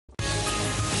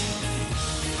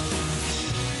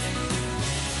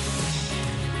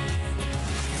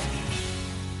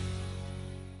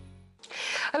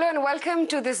Hello and welcome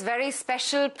to this very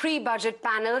special pre-budget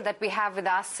panel that we have with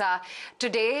us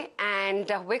today, and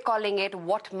we're calling it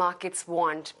What Markets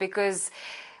Want, because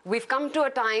we've come to a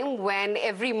time when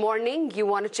every morning you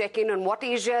want to check in on what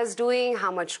Asia is doing,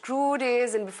 how much crude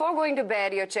is, and before going to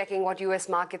bed you're checking what US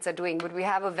markets are doing. But we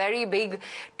have a very big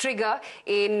trigger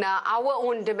in our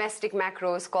own domestic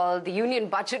macros called the Union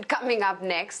Budget coming up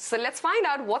next. So let's find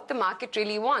out what the market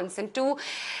really wants. And two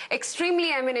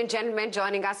extremely eminent gentlemen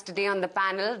joining us today on the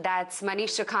panel, that's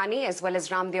Manish Chakhani as well as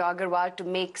Raamdeo Agrawal, to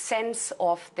make sense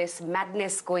of this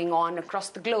madness going on across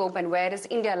the globe and where does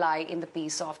India lie in the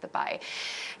piece of the pie.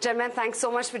 Gentlemen, thanks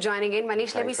so much for joining in.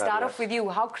 Manish, let me start off with you.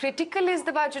 How critical is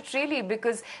the budget really?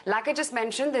 Because like I just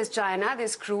mentioned, there's China,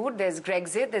 there's crude, there's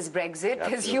Grexit, there's Brexit,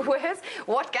 there's US.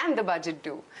 What can the budget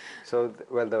do? So,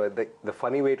 well, the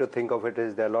funny way to think of it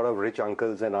is there are a lot of rich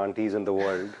uncles and aunties in the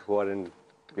world who are in,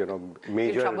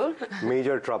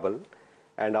 major trouble.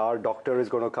 And our doctor is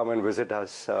going to come and visit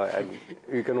us. And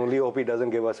you can only hope he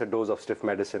doesn't give us a dose of stiff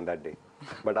medicine that day.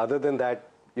 But other than that,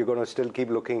 you're going to still keep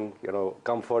looking,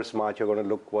 come 1st March, you're going to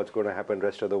look what's going to happen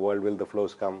rest of the world, will the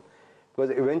flows come? Because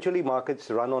eventually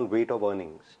markets run on weight of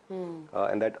earnings.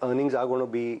 And that earnings are going to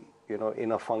be,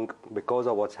 in a funk because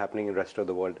of what's happening in the rest of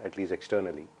the world, at least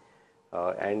externally.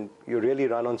 And you really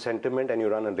run on sentiment and you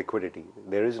run on liquidity.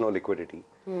 There is no liquidity.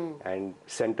 And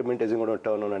sentiment isn't going to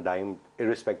turn on a dime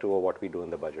irrespective of what we do in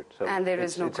the budget. So and there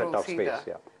is no growth a tough space, either.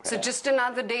 yeah. So just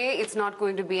another day, it's not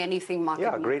going to be anything market.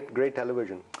 Yeah, great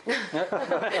television.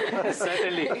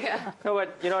 Certainly. Yeah. No,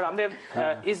 but,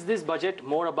 Raamdeo, is this budget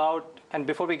more about, and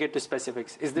before we get to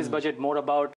specifics, is this budget more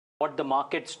about what the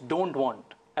markets don't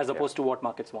want as opposed to what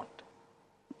markets want?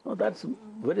 No, that's a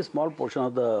very small portion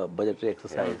of the budgetary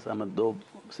exercise. I mean, though,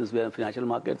 since we are in financial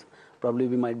markets, probably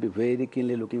we might be very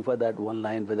keenly looking for that one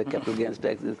line where the capital gains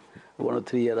tax is 1 or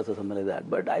 3 years or something like that.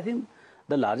 But I think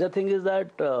the larger thing is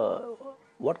that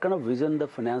what kind of vision the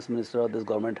finance minister of this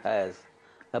government has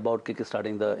about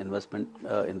kick-starting the investment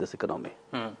in this economy.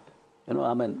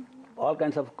 I mean, all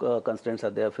kinds of constraints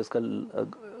are there. Fiscal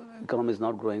economy is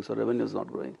not growing, so revenue is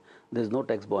not growing. There is no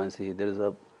tax buoyancy. There is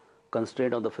a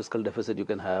constraint on the fiscal deficit you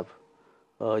can have.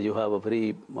 You have a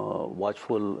very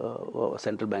watchful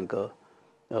central banker,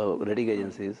 rating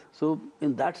agencies. So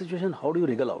in that situation, how do you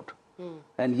wriggle out?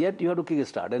 And yet you have to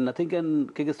kick-start, and nothing can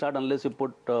kick-start unless you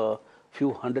put a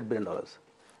few $100 billion.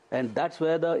 And that's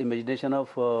where the imagination of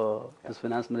this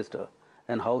finance minister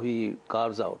and how he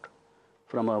carves out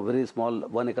from a very small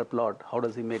 1 acre plot, how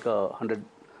does he make a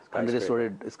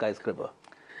 100-story skyscraper?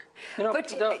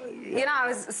 I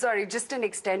was sorry, just an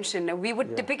extension. We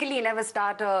would typically never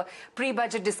start a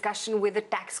pre-budget discussion with a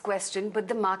tax question, but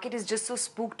the market is just so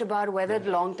spooked about whether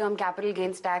long-term capital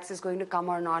gains tax is going to come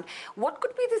or not. What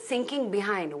could be the thinking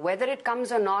behind? Whether it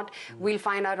comes or not, we'll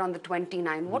find out on the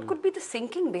 29th. What could be the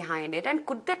thinking behind it? And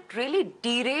could that really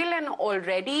derail an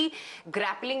already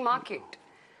grappling market?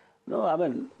 No, I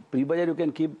mean, pre-budget you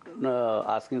can keep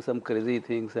asking some crazy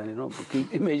things and,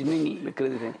 keep imagining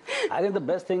crazy things. I think the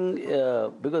best thing,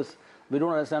 because we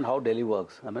don't understand how Delhi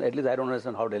works. I mean, at least I don't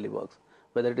understand how Delhi works.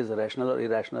 Whether it is rational or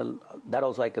irrational, that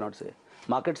also I cannot say.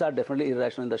 Markets are definitely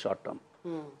irrational in the short term.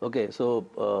 Okay,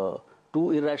 so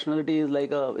two irrationality is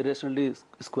like irrationality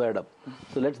squared up.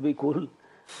 So let's be cool,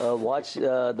 watch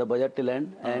the budget till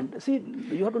end and see,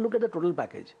 you have to look at the total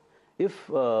package. If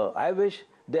I wish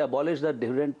they abolish the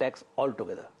dividend tax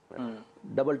altogether.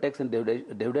 Double tax and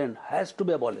dividend has to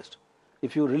be abolished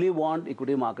if you really want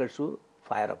equity markets to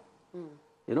fire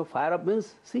up. Fire up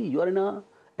means, see, you are in a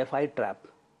FI trap.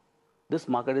 This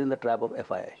market is in the trap of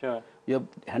FI. Sure. You have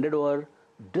handed over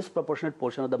disproportionate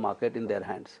portion of the market in their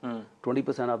hands.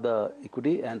 20% of the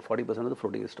equity and 40% of the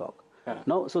floating stock.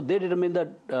 Now, so they determine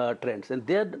the trends, and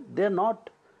they're not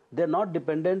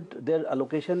dependent. Their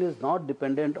allocation is not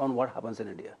dependent on what happens in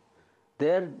India.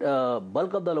 Their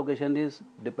bulk of the allocation is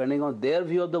depending on their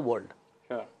view of the world,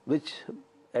 which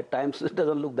at times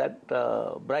doesn't look that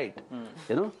bright,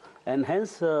 And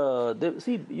hence,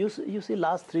 you see,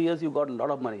 last 3 years you got a lot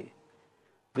of money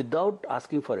without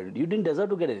asking for it. You didn't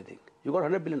deserve to get anything. You got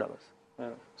 $100 billion.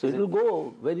 So it will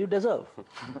go when you deserve.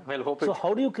 So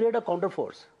how do you create a counter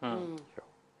force? And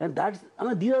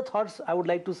these are thoughts I would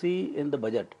like to see in the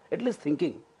budget, at least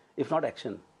thinking, if not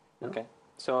action. Okay,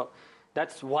 so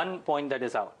that's one point that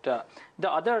is out. The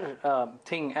other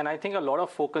thing, and I think a lot of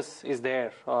focus is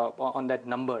there on that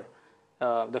number,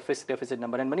 the fiscal deficit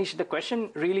number. And Manish, the question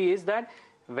really is that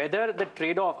whether the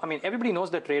trade-off, everybody knows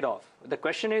the trade-off. The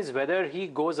question is whether he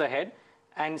goes ahead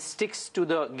and sticks to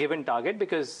the given target,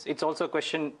 because it's also a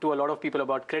question to a lot of people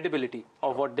about credibility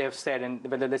of what they've said and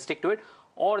whether they stick to it,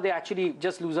 or they actually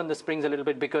just loosen the springs a little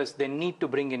bit because they need to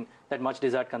bring in that much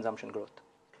desired consumption growth.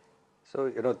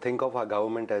 So, think of our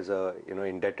government as a,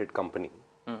 indebted company.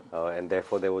 And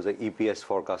therefore, there was an EPS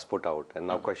forecast put out. And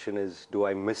now question is, do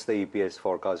I miss the EPS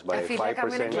forecast by 5%? I feel like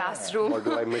I'm in a classroom. Or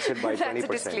do I miss it by 20%? That's a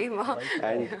disclaimer.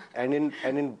 And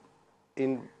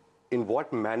in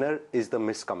what manner is the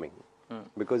miss coming?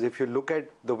 Because if you look at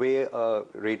the way a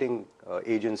rating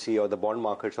agency or the bond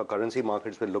markets or currency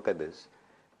markets will look at this,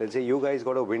 they'll say, you guys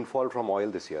got a windfall from oil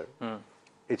this year.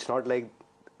 It's not like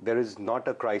there is not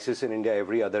a crisis in India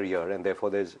every other year, and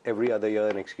therefore there's every other year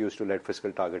an excuse to let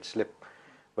fiscal targets slip.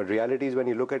 But reality is when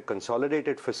you look at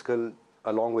consolidated fiscal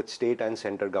along with state and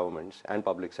center governments and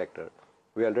public sector,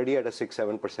 we're already at a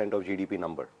 6-7% of GDP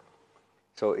number.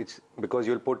 So it's because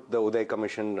you'll put the Uday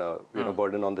Commission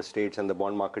burden on the states, and the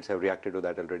bond markets have reacted to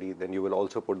that already. Then you will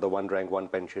also put the one rank, one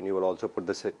pension. You will also put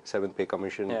the seventh pay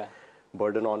commission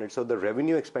burden on it. So the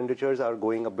revenue expenditures are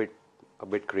going a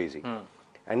bit crazy.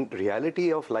 And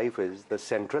reality of life is the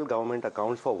central government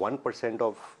accounts for 1%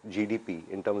 of GDP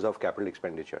in terms of capital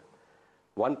expenditure.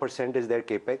 1% is their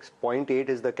capex, 0.8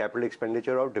 is the capital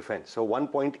expenditure of defense. So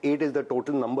 1.8 is the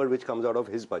total number which comes out of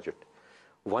his budget.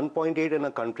 1.8 in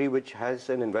a country which has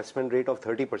an investment rate of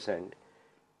 30%,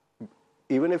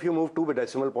 even if you move 2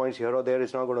 decimal points here or there,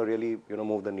 it's not going to really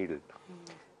move the needle.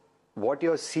 What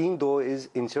you're seeing though is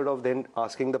instead of then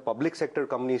asking the public sector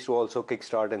companies to also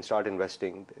kickstart and start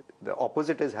investing, the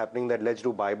opposite is happening, that let's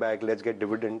do buyback, let's get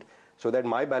dividend so that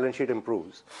my balance sheet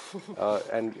improves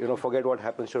and forget what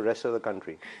happens to the rest of the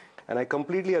country. And I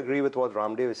completely agree with what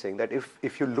Raamdeo is saying, that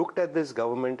if you looked at this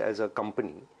government as a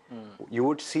company, you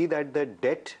would see that the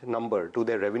debt number to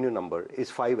their revenue number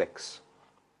is 5x.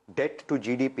 Debt to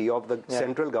GDP of the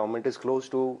central government is close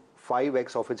to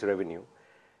 5x of its revenue.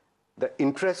 The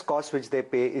interest cost which they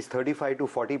pay is 35 to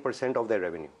 40% of their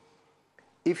revenue.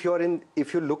 If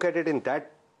you look at it in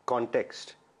that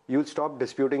context, you'll stop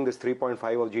disputing this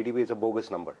 3.5 of GDP is a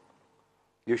bogus number.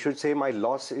 You should say my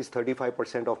loss is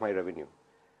 35% of my revenue.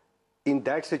 In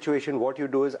that situation, what you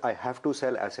do is I have to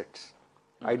sell assets.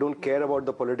 I don't care about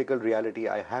the political reality.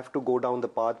 I have to go down the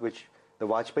path which the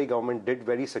Vajpayee government did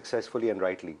very successfully and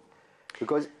rightly.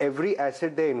 Because every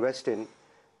asset they invest in,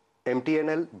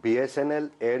 MTNL,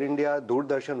 BSNL, Air India,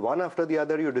 Doordarshan, one after the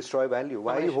other, you destroy value.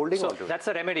 Why are you holding on to it? That's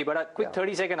a remedy, but a quick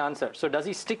 30-second answer. So does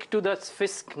he stick to the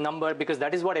fisc number because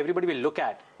that is what everybody will look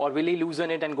at? Or will he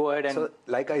loosen it and go ahead and... So,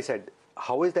 like I said,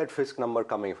 how is that fisc number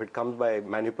coming? If it comes by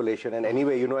manipulation, and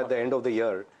anyway, at the end of the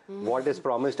year, what is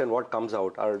promised and what comes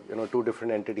out are, two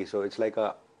different entities. So it's like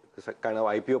a kind of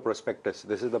IPO prospectus.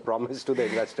 This is the promise to the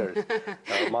investors.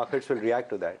 Markets will react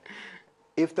to that.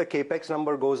 If the capex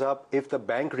number goes up, if the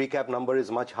bank recap number is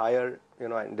much higher,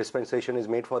 and dispensation is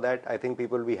made for that, I think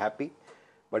people will be happy.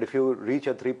 But if you reach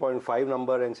a 3.5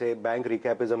 number and say bank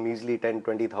recap is a measly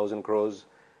 10-20,000 crores,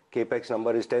 capex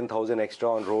number is 10,000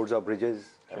 extra on roads or bridges,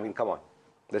 I mean, come on.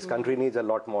 This country needs a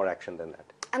lot more action than that.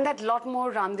 And that lot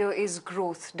more, Raamdeo, is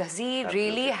growth. Does he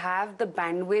really have the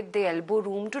bandwidth, the elbow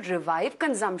room to revive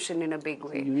consumption in a big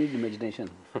way? You need imagination.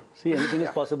 See, anything is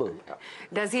possible.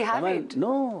 Does he have it?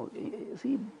 No.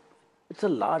 See, it's a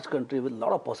large country with a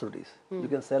lot of possibilities. You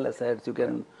can sell assets, you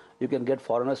can get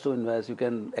foreigners to invest, you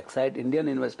can excite Indian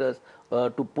investors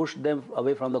to push them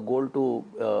away from the gold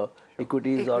to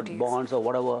equities or bonds or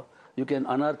whatever. You can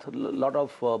unearth a lot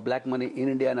of black money in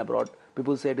India and abroad.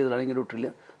 People say it is running into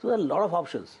trillions. So there are a lot of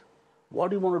options. What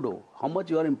do you want to do? How much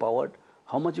you are empowered,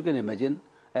 how much you can imagine,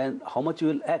 and how much you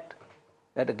will act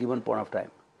at a given point of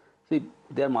time. See,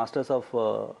 they are masters of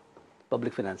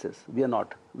public finances. We are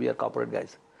not. We are corporate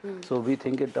guys. So we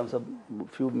think in terms of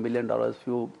few $1 million,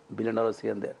 few $1 billion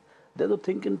here and there. They have to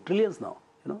think in trillions now.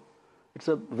 It's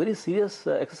a very serious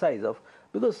exercise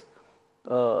because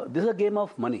this is a game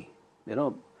of money.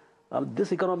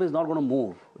 This economy is not going to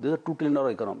move. This is a $2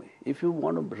 trillion economy. If you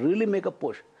want to really make a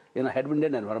push in a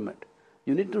headwinded environment,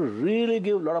 you need to really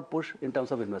give a lot of push in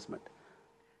terms of investment.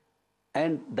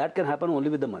 And that can happen only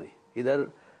with the money. Either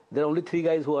there are only 3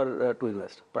 guys who are to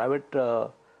invest. Private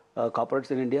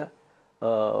corporates in India,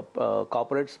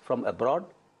 corporates from abroad,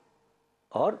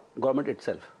 or government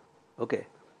itself. Okay.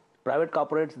 Private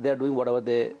corporates, they are doing whatever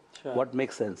what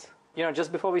makes sense.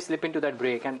 Just before we slip into that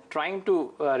break and trying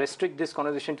to restrict this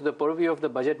conversation to the purview of the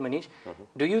budget, Manish,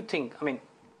 do you think,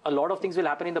 a lot of things will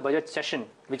happen in the budget session,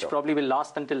 which probably will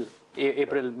last until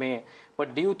April, May,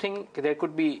 but do you think there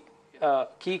could be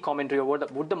key commentary, or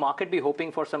would the market be hoping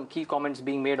for some key comments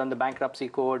being made on the bankruptcy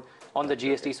code, on the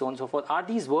GST, so on and so forth? Are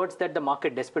these words that the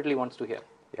market desperately wants to hear?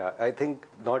 Yeah, I think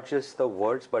not just the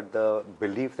words, but the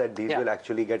belief that these will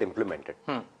actually get implemented.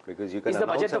 Because you can Is the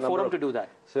budget the forum to do that?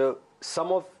 So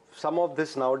some of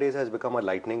this nowadays has become a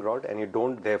lightning rod, and you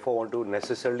don't therefore want to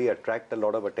necessarily attract a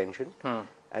lot of attention.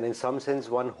 And in some sense,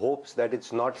 one hopes that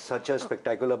it's not such a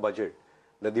spectacular budget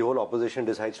that the whole opposition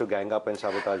decides to gang up and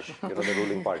sabotage, the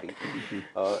ruling party.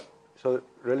 So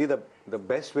really the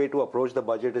best way to approach the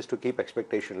budget is to keep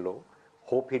expectation low,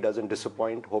 hope he doesn't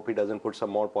disappoint, hope he doesn't put some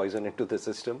more poison into the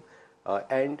system,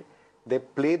 and they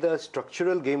play the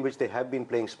structural game which they have been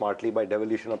playing smartly by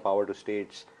devolution of power to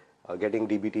states, getting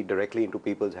DBT directly into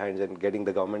people's hands and getting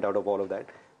the government out of all of that.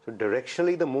 So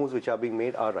directionally the moves which are being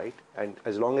made are right, and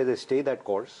as long as they stay that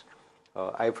course,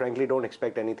 I frankly don't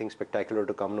expect anything spectacular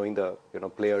to come, knowing the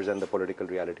players and the political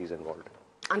realities involved.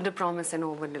 Under promise and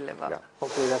over deliver. Yeah.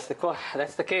 Hopefully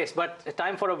that's the case. But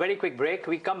time for a very quick break.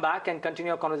 We come back and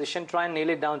continue our conversation, try and nail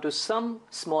it down to some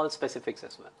small specifics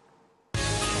as well.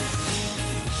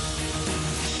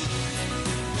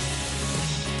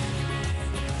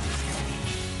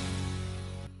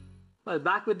 Well,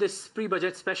 back with this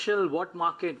pre-budget special, What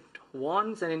Market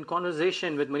Wants, and in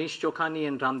conversation with Manish Chokhani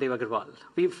and Raamdeo Agrawal.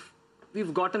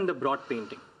 We've gotten the broad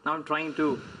painting. Now I'm trying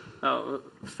to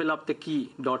fill up the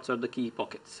key dots or the key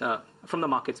pockets from the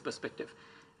market's perspective.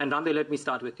 And Raamdeo, let me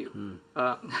start with you.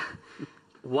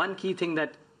 One key thing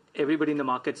that everybody in the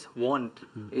markets want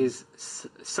is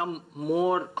some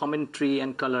more commentary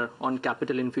and color on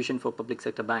capital infusion for public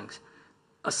sector banks.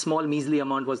 A small measly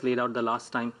amount was laid out the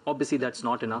last time. Obviously, that's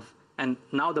not enough. And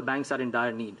now the banks are in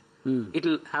dire need.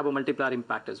 It'll have a multiplier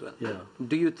impact as well. Yeah.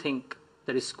 Do you think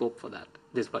there is scope for that,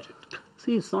 this budget?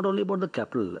 See, it's not only about the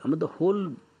capital. I mean, the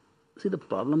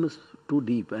problem is too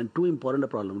deep and too important a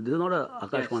problem. This is not a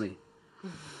Akashvani.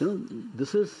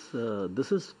 Yes.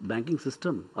 This is banking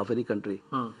system of any country.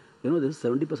 This is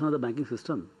 70% of the banking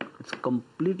system. It's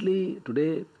completely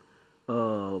today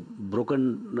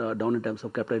broken down in terms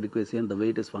of capital adequacy and the way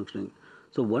it is functioning.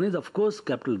 So one is, of course,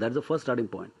 capital. That's the first starting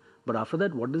point. But after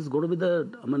that, what is going to be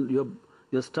you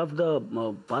have stuffed the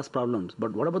past problems,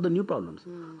 but what about the new problems?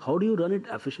 How do you run it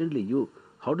efficiently?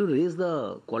 How do you raise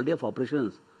the quality of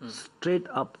operations straight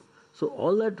up? So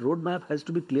all that roadmap has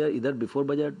to be clear either before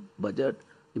budget,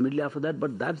 immediately after that,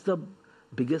 but that's the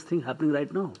biggest thing happening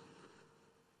right now.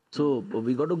 So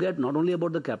we got to get not only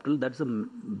about the capital, that's the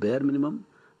bare minimum,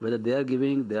 whether they are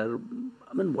giving,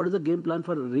 what is the game plan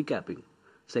for recapping?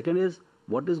 Second is,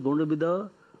 what is going to be the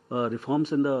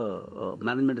reforms in the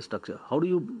management structure? How do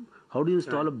you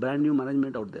install a brand new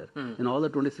management out there in all the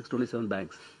 26, 27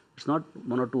 banks? It's not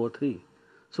one or two or three.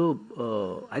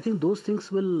 So I think those things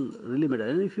will really matter.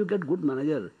 And if you get good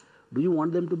manager, do you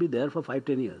want them to be there for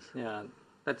 5-10 years? Yeah,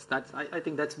 I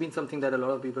think that's been something that a lot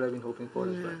of people have been hoping for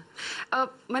as well.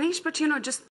 Manish, but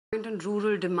just on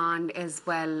rural demand as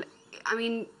well. I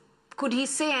mean, could he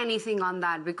say anything on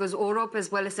that? Because Europe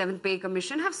as well as 7th Pay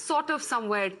Commission have sort of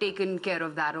somewhere taken care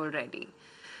of that already.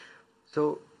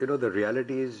 So, the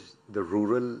reality is the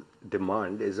rural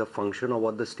demand is a function of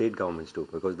what the state governments do,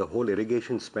 because the whole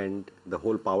irrigation spend, the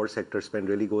whole power sector spend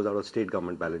really goes out of state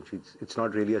government balance sheets. It's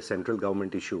not really a central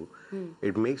government issue.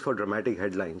 It makes for dramatic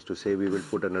headlines to say we will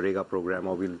put a Narega program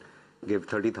or we'll give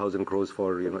 30,000 crores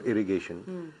for,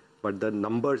 irrigation. But the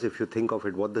numbers, if you think of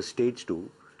it, what the states do,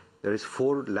 there is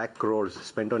 4 lakh crores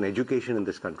spent on education in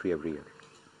this country every year,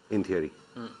 in theory.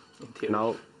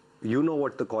 Now, you know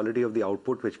what the quality of the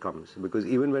output which comes, because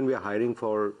even when we are hiring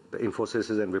for the Infosys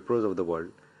and Wipros of the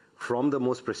world, from the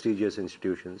most prestigious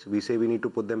institutions, we say we need to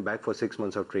put them back for 6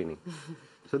 months of training.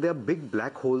 So there are big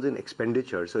black holes in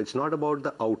expenditure. So it's not about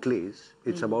the outlays,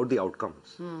 it's about the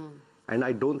outcomes. And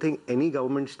I don't think any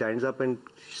government stands up and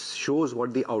shows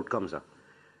what the outcomes are.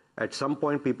 At some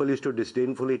point, people used to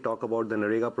disdainfully talk about the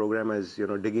Narega program as,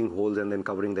 digging holes and then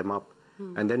covering them up.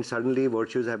 And then suddenly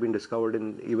virtues have been discovered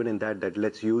even in that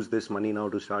let's use this money now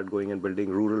to start going and building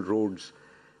rural roads.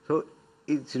 So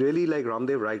it's really like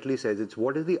Raamdeo rightly says, it's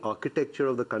what is the architecture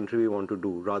of the country we want to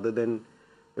do, rather than,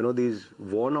 these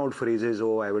worn out phrases,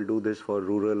 oh, I will do this for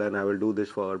rural and I will do this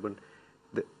for urban.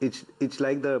 It's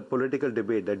like the political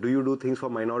debate that do you do things for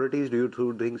minorities, do you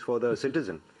do things for the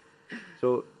citizen?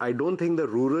 So I don't think the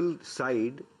rural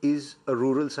side is a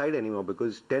rural side anymore,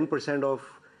 because 10% of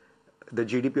the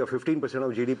GDP or 15%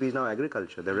 of GDP is now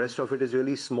agriculture. The rest of it is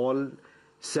really small,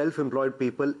 self-employed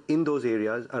people in those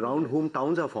areas around whom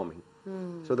towns are forming.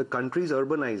 So the country is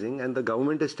urbanizing and the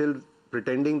government is still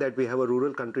pretending that we have a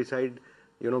rural countryside,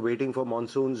 waiting for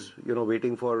monsoons,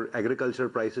 waiting for agricultural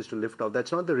prices to lift off.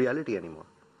 That's not the reality anymore.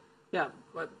 Yeah,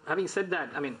 but having said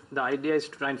that, the idea is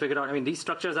to try and figure out, these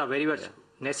structures are very much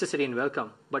necessary and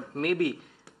welcome, but maybe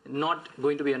not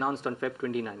going to be announced on Feb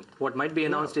 29th. What might be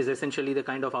announced is essentially the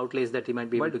kind of outlays that he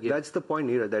might be able to give. That's the point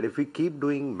here, that if we keep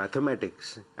doing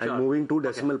mathematics and moving 2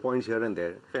 decimal points here and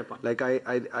there, fair point. Like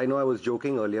I know I was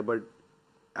joking earlier, but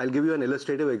I'll give you an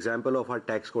illustrative example of our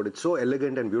tax code. It's so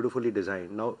elegant and beautifully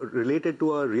designed. Now, related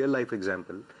to a real life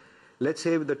example, let's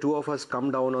say the two of us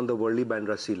come down on the Worli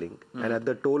Bandra ceiling, and at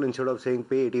the toll, instead of saying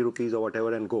pay 80 rupees or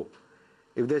whatever and go,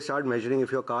 if they start measuring, if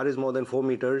your car is more than 4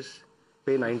 meters,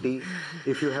 pay 90.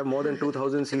 If you have more than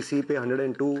 2000 cc, pay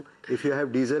 102. If you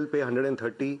have diesel, pay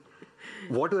 130.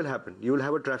 What will happen? You will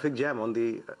have a traffic jam on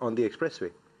the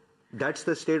expressway. That's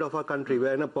the state of our country.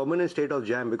 We're in a permanent state of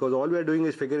jam because all we're doing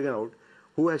is figuring out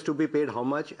who has to be paid how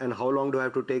much and how long do I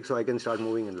have to take so I can start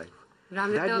moving in life.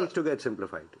 Raamdeo, that needs to get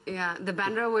simplified. Yeah, the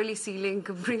Bandra-Worli ceiling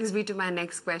brings me to my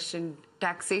next question.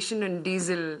 Taxation on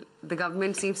diesel, the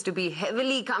government seems to be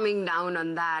heavily coming down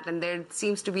on that, and there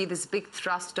seems to be this big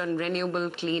thrust on renewable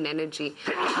clean energy.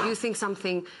 Do you think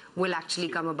something will actually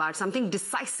come about, something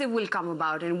decisive will come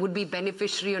about, and would be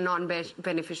beneficiary or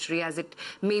non-beneficiary, as it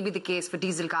may be the case for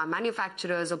diesel car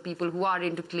manufacturers or people who are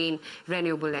into clean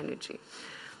renewable energy?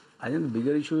 I think the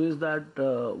bigger issue is that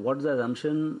what's the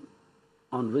assumption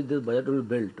on which this budget will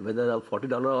be built, whether a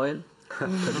 $40 oil,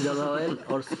 $30 oil,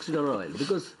 or $60 oil.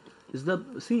 Because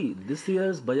this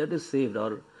year's budget is saved,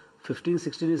 or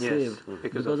 15-16 is saved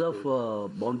because of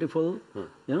bountiful,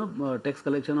 tax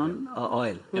collection on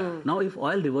oil. Now, if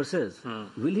oil reverses,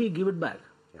 will he give it back?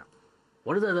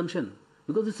 What is the assumption?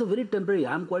 Because it's a very temporary.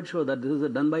 I'm quite sure that this is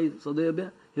done by Saudi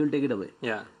Arabia. He will take it away.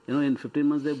 In 15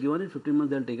 months they've given it. 15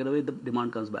 months they'll take it away. The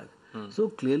demand comes back. So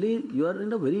clearly you are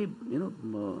in a very,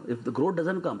 if the growth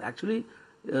doesn't come, actually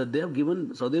they have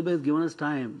given, Saudi Arabia has given us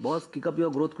time. Boss, kick up your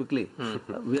growth quickly. There's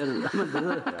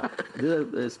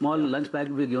a small lunch pack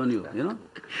we've given you,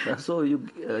 So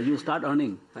you start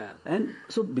earning. And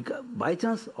so by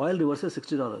chance oil reverses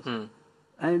 $60.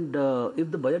 And if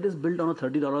the budget is built on a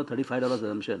 $30, $35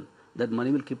 assumption, that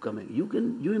money will keep coming.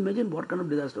 You imagine what kind of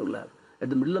disaster we'll have. At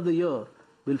the middle of the year,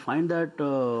 we'll find that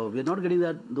we're not getting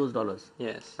those dollars.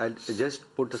 Yes. I'll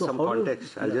just put some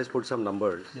context. I'll just put some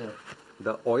numbers.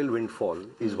 The oil windfall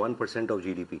is 1% of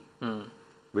GDP,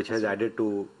 which has added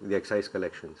to the excise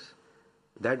collections.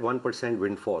 That 1%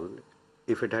 windfall,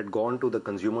 if it had gone to the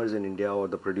consumers in India or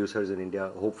the producers in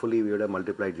India, hopefully we would have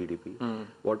multiplied GDP.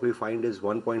 What we find is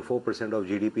 1.4% of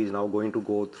GDP is now going to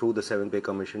go through the 7th Pay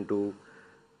Commission to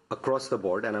across the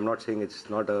board, and I'm not saying it's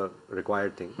not a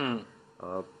required thing,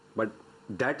 but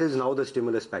that is now the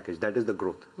stimulus package. That is the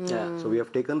growth. So we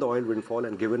have taken the oil windfall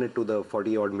and given it to the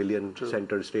 40-odd million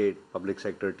center, state, public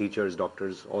sector, teachers,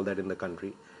 doctors, all that in the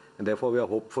country. And therefore we are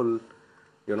hopeful,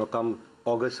 come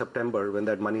August, September, when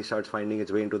that money starts finding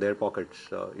its way into their pockets,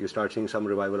 you start seeing some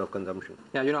revival of consumption.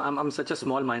 I'm such a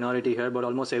small minority here, but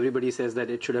almost everybody says that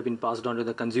it should have been passed on to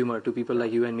the consumer, to people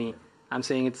like you and me. I'm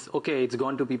saying it's okay, it's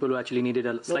gone to people who actually needed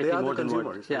a slightly more than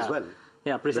what. As well.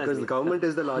 Yeah, precisely. Because the government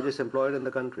is the largest employer in the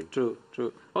country. True.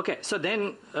 Okay, so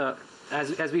then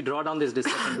as we draw down this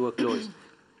discussion to a close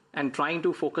and trying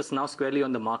to focus now squarely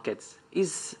on the markets,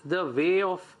 is the way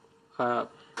of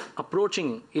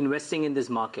approaching investing in this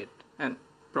market, and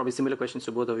probably similar questions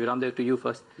to both of you, Raamdeo, to you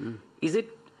first, is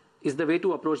the way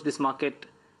to approach this market,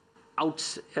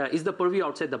 is the purview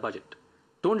outside the budget?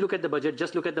 Don't look at the budget,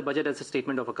 just look at the budget as a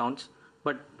statement of accounts.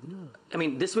 But,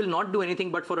 this will not do anything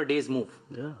but for a day's move.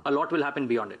 A lot will happen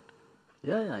beyond it.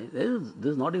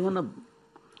 There's not even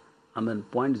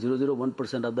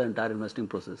 0.001% of the entire investing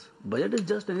process. Budget is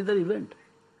just another event.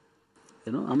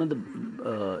 You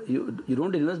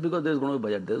don't invest because there's going to be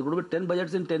budget. There's going to be 10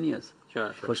 budgets in 10 years.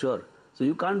 For sure. So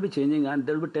you can't be changing, and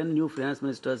there will be 10 new finance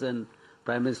ministers and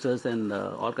prime ministers, and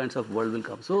all kinds of world will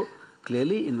come. So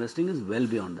clearly investing is well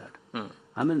beyond that.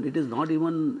 It is not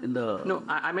even in the... No,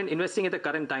 I mean investing at the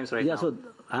current times now. Yeah, so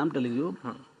I am telling you,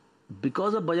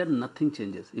 because of budget, nothing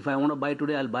changes. If I want to buy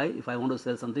today, I'll buy. If I want to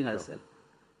sell something, I'll sell.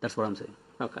 That's what I'm saying.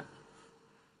 Okay.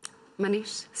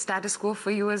 Manish, status quo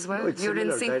for you as well? No, you're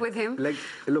in sync with him?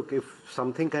 Look, if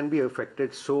something can be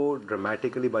affected so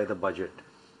dramatically by the budget,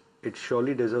 it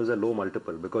surely deserves a low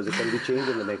multiple because it can be changed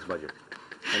in the next budget.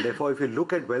 And therefore, if you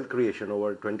look at wealth creation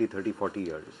over 20, 30, 40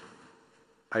 years,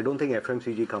 I don't think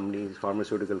FMCG companies,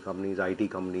 pharmaceutical companies,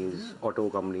 IT companies, auto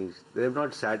companies, they have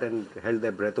not sat and held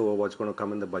their breath over what's going to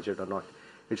come in the budget or not.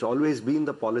 It's always been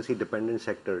the policy-dependent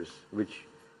sectors which,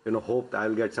 hope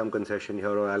I'll get some concession here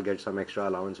or I'll get some extra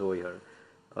allowance over here.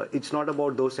 It's not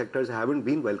about those sectors haven't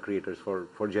been wealth creators for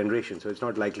generations, so it's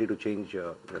not likely to change,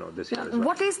 this year as well.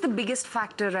 What is the biggest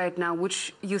factor right now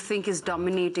which you think is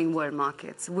dominating world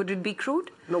markets? Would it be crude?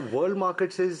 No, world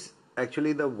markets is,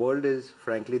 actually the world is,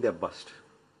 frankly, they're bust.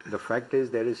 The fact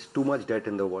is there is too much debt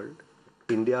in the world.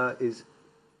 India is,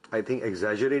 I think,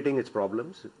 exaggerating its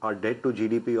problems. Our debt to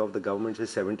GDP of the governments is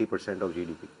 70% of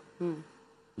GDP.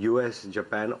 US,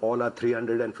 Japan, all are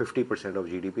 350% of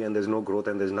GDP, and there's no growth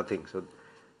and there's nothing. So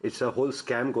It's a whole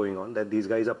scam going on that these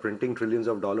guys are printing trillions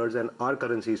of dollars and our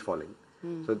currency is falling.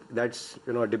 So that's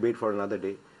a debate for another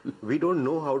day. We don't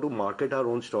know how to market our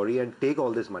own story and take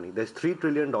all this money. There's $3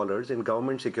 trillion in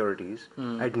government securities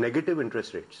at negative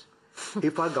interest rates.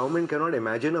 If our government cannot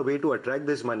imagine a way to attract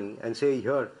this money and say,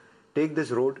 here, take this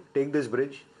road, take this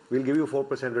bridge, we'll give you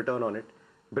 4% return on it,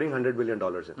 bring $100 billion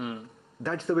in.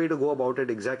 That's the way to go about it.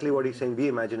 Exactly what he's saying, be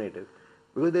imaginative.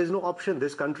 Because there's no option.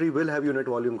 This country will have unit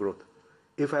volume growth.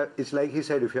 It's like he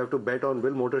said, if you have to bet on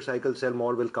will motorcycles sell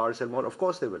more, will cars sell more, of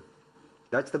course they will.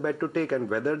 That's the bet to take. And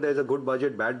whether there's a good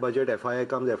budget, bad budget, FII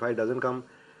comes, FII doesn't come,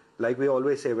 like we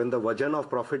always say, when the vajan of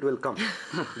profit will come,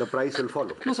 the price will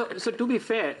follow. No, so to be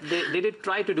fair, they did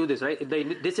try to do this, right?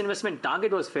 The disinvestment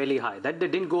target was fairly high. That they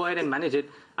didn't go ahead and manage it.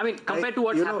 I mean, compared to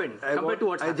what's happened.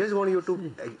 I just want you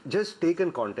to just take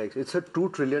in context. It's a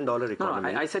 $2 trillion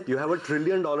economy. No, I said... You have $1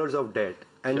 trillion of debt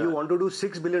and you want to do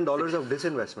 $6 billion of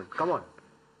disinvestment. Come on.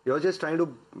 You're just trying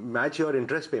to match your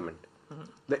interest payment.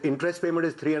 The interest payment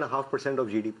is 3.5% of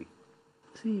GDP.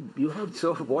 See, you have...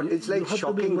 So what? It's like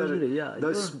shocking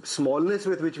the smallness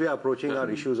with which we are approaching our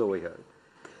issues over here.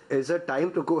 It's a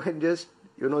time to go and just,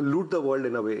 loot the world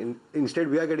in a way. Instead,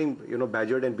 we are getting,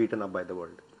 badgered and beaten up by the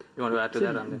world. You want to add to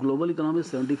that, Raamdeo? Global economy is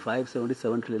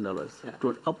 $77 trillion.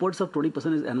 Yeah. Upwards of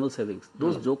 20% is annual savings.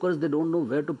 Those jokers, they don't know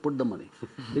where to put the money.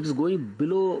 It is going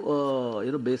below,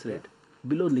 base rate,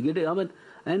 below negative. I mean,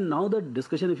 and now the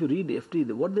discussion, if you read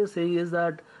FT, what they're saying is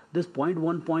that this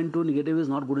 0.1, 0.2 negative is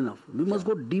not good enough. We must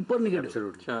go deeper negative.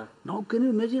 Absolutely. Sure. Now, can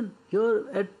you imagine? Here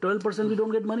at 12%, we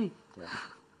don't get money.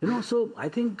 Yeah. So I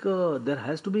think there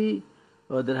has to be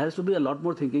a lot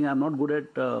more thinking. I'm not good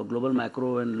at global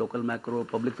macro and local macro,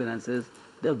 public finances.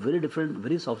 They're very different,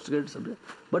 very sophisticated subjects.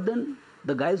 But then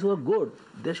the guys who are good,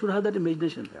 they should have that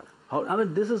imagination. Yeah.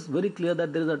 This is very clear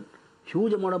that there is a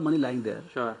huge amount of money lying there.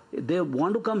 Sure. They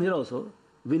want to come here also.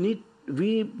 We need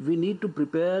to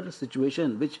prepare a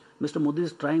situation which Mr. Modi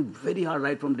is trying very hard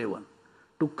right from day one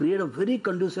to create a very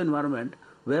conducive environment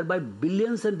whereby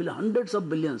billions and hundreds of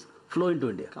billions flow into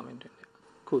India. Come into India.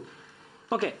 Cool.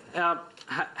 Okay.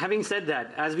 Having said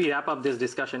that, as we wrap up this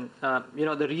discussion,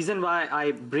 the reason why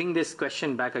I bring this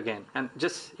question back again, and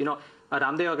just,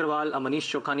 Raamdeo Agrawal,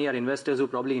 Manish Chokhani are investors who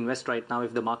probably invest right now.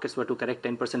 If the markets were to correct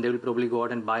 10%, they will probably go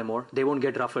out and buy more. They won't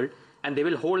get ruffled. And they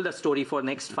will hold the story for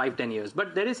next 5-10 years.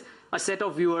 But there is a set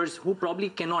of viewers who probably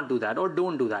cannot do that or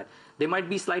don't do that. They might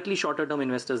be slightly shorter-term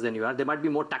investors than you are. They might be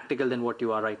more tactical than what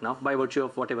you are right now by virtue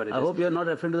of whatever it is. I hope you're not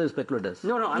referring to the speculators.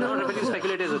 No, I'm not referring to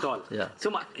speculators at all. Yeah.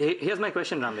 So here's my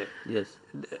question, Raamdeo. Yes.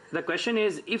 The question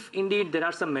is, if indeed there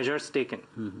are some measures taken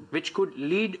which could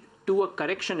lead to a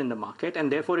correction in the market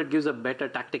and therefore it gives a better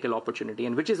tactical opportunity,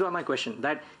 and which is why my question,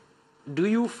 that do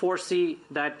you foresee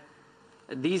that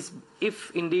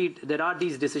if indeed there are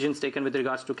these decisions taken with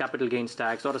regards to capital gains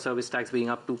tax or a service tax being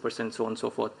up 2%, so on and so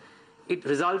forth, it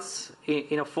results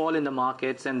in a fall in the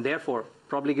markets and therefore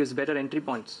probably gives better entry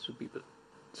points to people.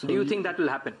 So do you think that will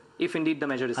happen if indeed the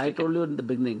measure is taken? I told you in the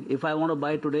beginning, if I want to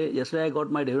buy today, yesterday I got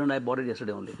my dividend, I bought it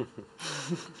yesterday only.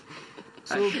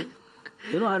 So,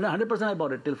 100% I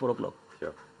bought it till 4 o'clock.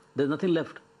 Sure. There's nothing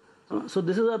left. So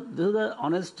this is a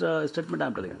honest statement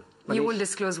I'm telling you. You won't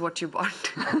disclose what you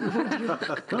bought.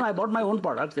 No, I bought my own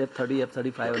products, F30,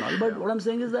 F35 and all. But what I'm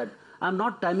saying is that I'm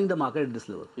not timing the market at this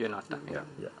level. You're not timing.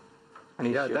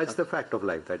 Yeah, that's the fact of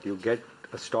life, that you get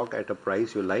a stock at a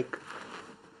price you like.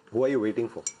 Who are you waiting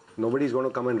for? Nobody's going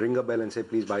to come and ring a bell and say,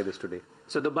 please buy this today.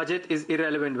 So the budget is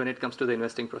irrelevant when it comes to the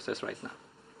investing process right now?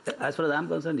 As far as I'm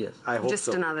concerned, yes. I hope so. Just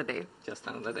another day. Just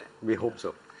another day. We hope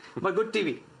so. But good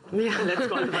TV. Yeah. Let's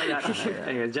call it by that.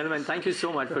 Anyway, gentlemen, thank you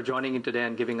so much for joining in today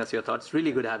and giving us your thoughts.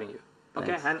 Really good having you.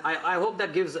 Okay, Thanks. and I hope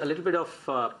that gives a little bit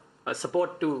of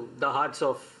support to the hearts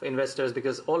of investors,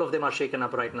 because all of them are shaken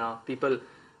up right now. People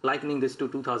likening this to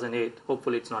 2008.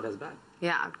 Hopefully it's not as bad.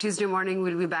 Yeah, Tuesday morning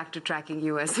we'll be back to tracking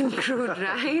US and crude,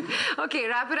 right? Okay,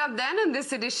 wrap it up then in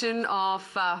this edition of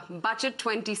Budget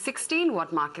 2016,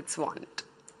 What Markets Want.